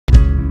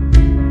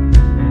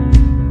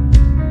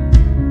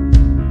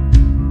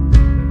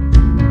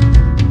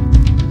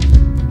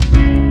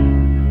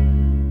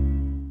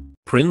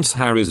Prince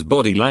Harry's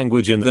body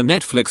language in the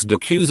Netflix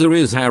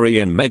docuseries Harry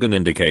and Meghan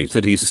indicate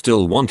that he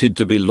still wanted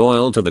to be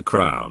loyal to the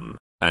crown,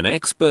 an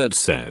expert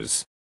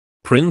says.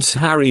 Prince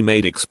Harry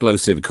made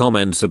explosive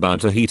comments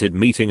about a heated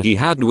meeting he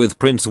had with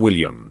Prince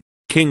William,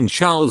 King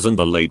Charles and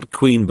the late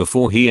Queen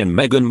before he and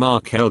Meghan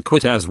Markle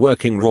quit as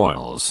working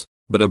royals,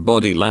 but a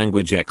body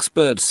language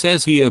expert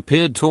says he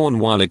appeared torn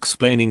while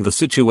explaining the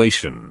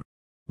situation.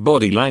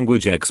 Body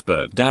language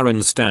expert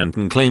Darren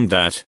Stanton claimed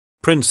that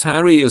Prince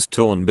Harry is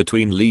torn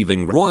between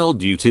leaving royal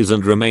duties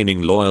and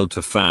remaining loyal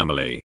to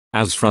family,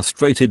 as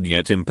frustrated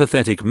yet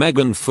empathetic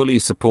Meghan fully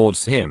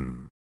supports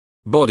him.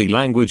 Body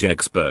language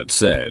expert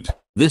said,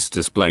 this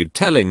displayed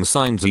telling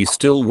signs he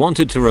still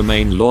wanted to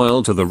remain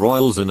loyal to the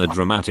royals in a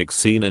dramatic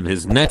scene in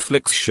his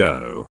Netflix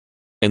show.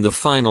 In the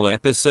final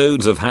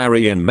episodes of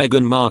Harry and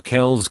Meghan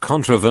Markle's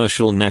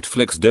controversial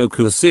Netflix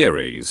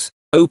docu-series,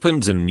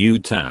 Opens a New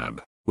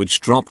Tab, which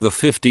dropped the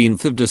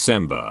 15th of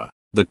December,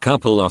 the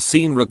couple are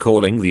seen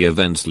recalling the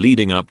events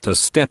leading up to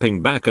stepping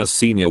back as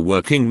senior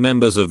working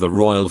members of the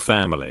royal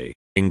family,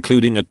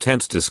 including a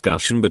tense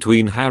discussion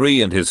between Harry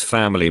and his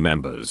family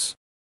members.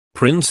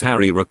 Prince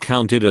Harry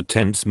recounted a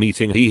tense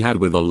meeting he had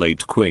with the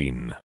late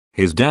Queen,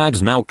 his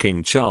dad's now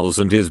King Charles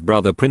and his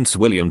brother Prince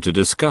William to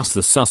discuss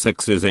the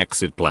Sussex's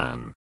exit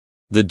plan.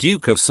 The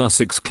Duke of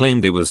Sussex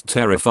claimed it was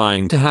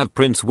terrifying to have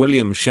Prince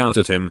William shout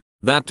at him,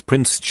 that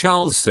Prince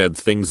Charles said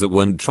things that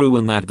weren't true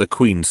and that the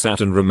Queen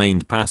sat and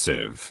remained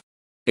passive.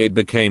 It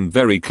became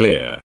very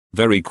clear,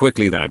 very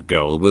quickly that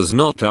goal was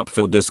not up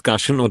for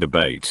discussion or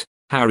debate,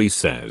 Harry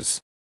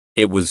says.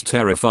 It was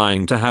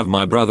terrifying to have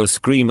my brother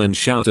scream and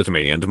shout at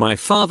me and my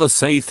father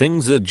say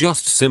things that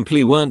just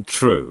simply weren't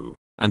true,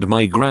 and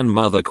my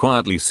grandmother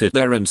quietly sit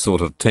there and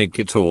sort of take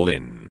it all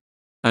in.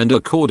 And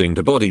according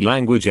to body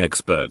language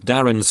expert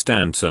Darren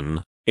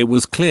Stanton, it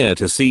was clear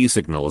to see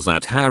signals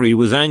that Harry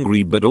was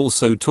angry but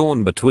also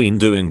torn between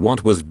doing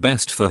what was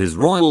best for his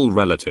royal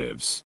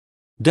relatives.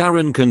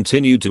 Darren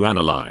continued to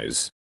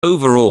analyze.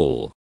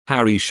 Overall,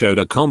 Harry showed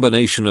a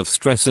combination of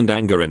stress and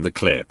anger in the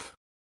clip.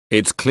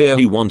 It's clear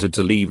he wanted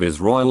to leave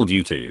his royal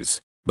duties,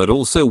 but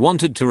also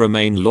wanted to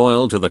remain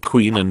loyal to the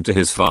Queen and to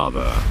his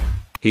father.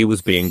 He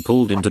was being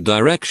pulled into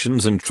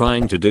directions and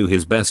trying to do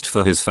his best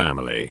for his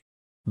family.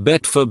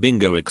 Bet for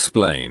Bingo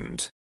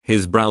explained.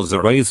 His brows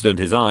are raised and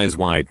his eyes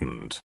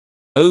widened.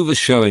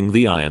 Overshowing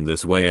the eye in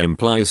this way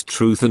implies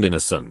truth and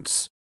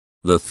innocence.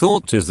 The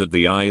thought is that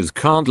the eyes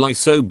can't lie,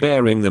 so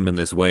bearing them in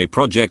this way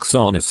projects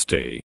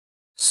honesty.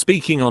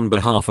 Speaking on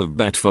behalf of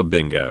Bet for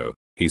Bingo,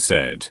 he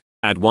said,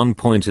 at one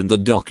point in the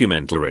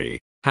documentary,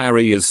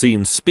 Harry is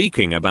seen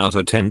speaking about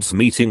a tense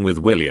meeting with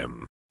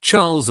William,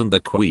 Charles and the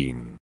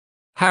Queen.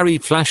 Harry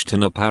flashed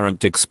an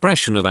apparent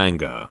expression of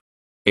anger.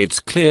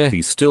 It's clear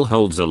he still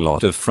holds a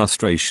lot of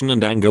frustration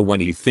and anger when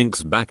he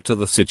thinks back to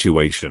the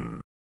situation.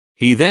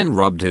 He then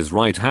rubbed his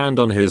right hand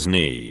on his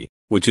knee,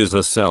 which is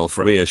a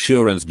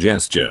self-reassurance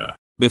gesture,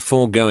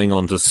 before going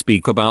on to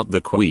speak about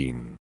the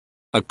Queen.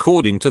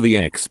 According to the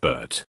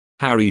expert,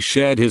 Harry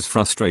shared his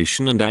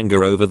frustration and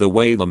anger over the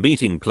way the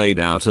meeting played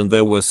out, and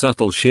there were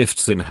subtle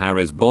shifts in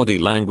Harry's body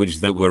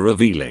language that were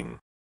revealing.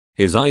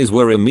 His eyes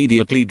were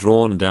immediately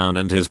drawn down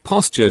and his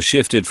posture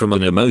shifted from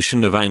an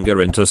emotion of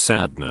anger into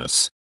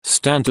sadness,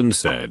 Stanton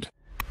said.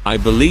 I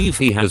believe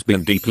he has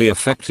been deeply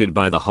affected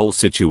by the whole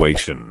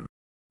situation.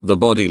 The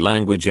body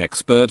language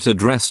expert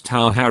addressed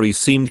how Harry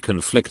seemed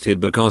conflicted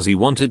because he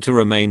wanted to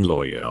remain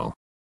loyal.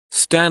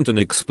 Stanton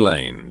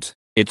explained,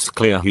 it's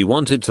clear he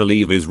wanted to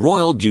leave his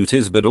royal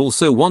duties but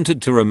also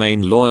wanted to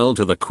remain loyal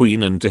to the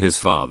Queen and to his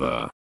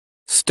father.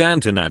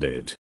 Stanton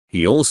added,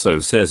 he also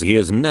says he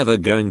is never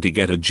going to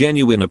get a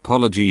genuine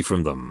apology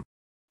from them.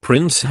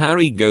 Prince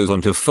Harry goes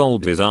on to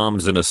fold his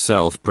arms in a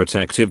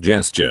self-protective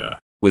gesture,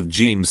 with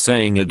James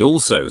saying it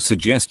also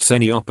suggests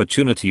any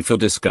opportunity for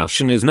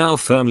discussion is now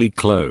firmly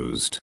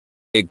closed.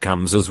 It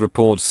comes as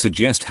reports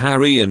suggest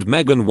Harry and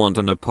Meghan want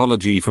an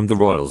apology from the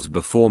royals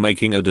before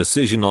making a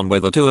decision on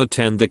whether to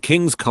attend the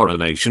King's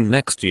coronation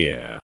next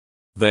year.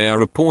 They are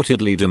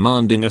reportedly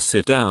demanding a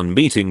sit-down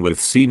meeting with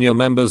senior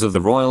members of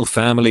the royal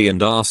family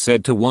and are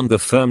said to want the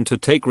firm to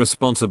take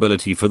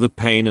responsibility for the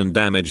pain and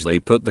damage they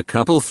put the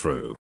couple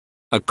through.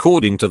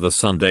 According to the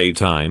Sunday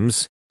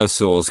Times, a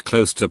source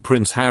close to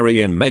Prince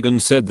Harry and Meghan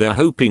said they're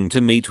hoping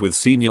to meet with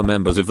senior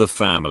members of the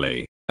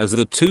family, as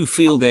the two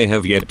feel they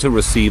have yet to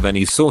receive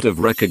any sort of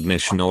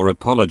recognition or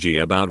apology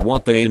about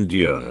what they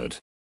endured.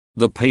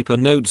 The paper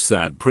notes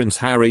that Prince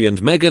Harry and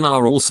Meghan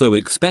are also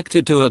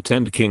expected to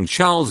attend King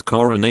Charles'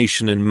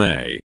 coronation in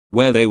May,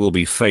 where they will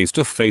be face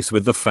to face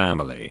with the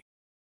family.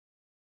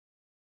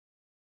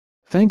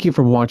 Thank you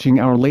for watching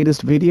our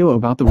latest video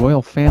about the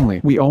royal family.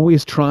 We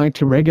always try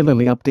to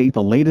regularly update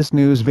the latest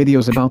news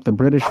videos about the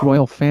British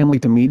royal family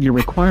to meet your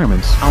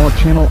requirements. Our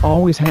channel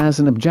always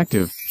has an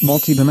objective,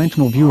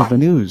 multi-dimensional view of the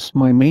news.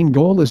 My main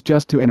goal is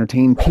just to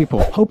entertain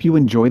people. Hope you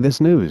enjoy this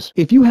news.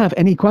 If you have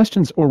any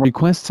questions or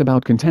requests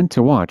about content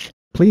to watch,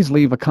 please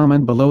leave a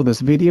comment below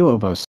this video of us.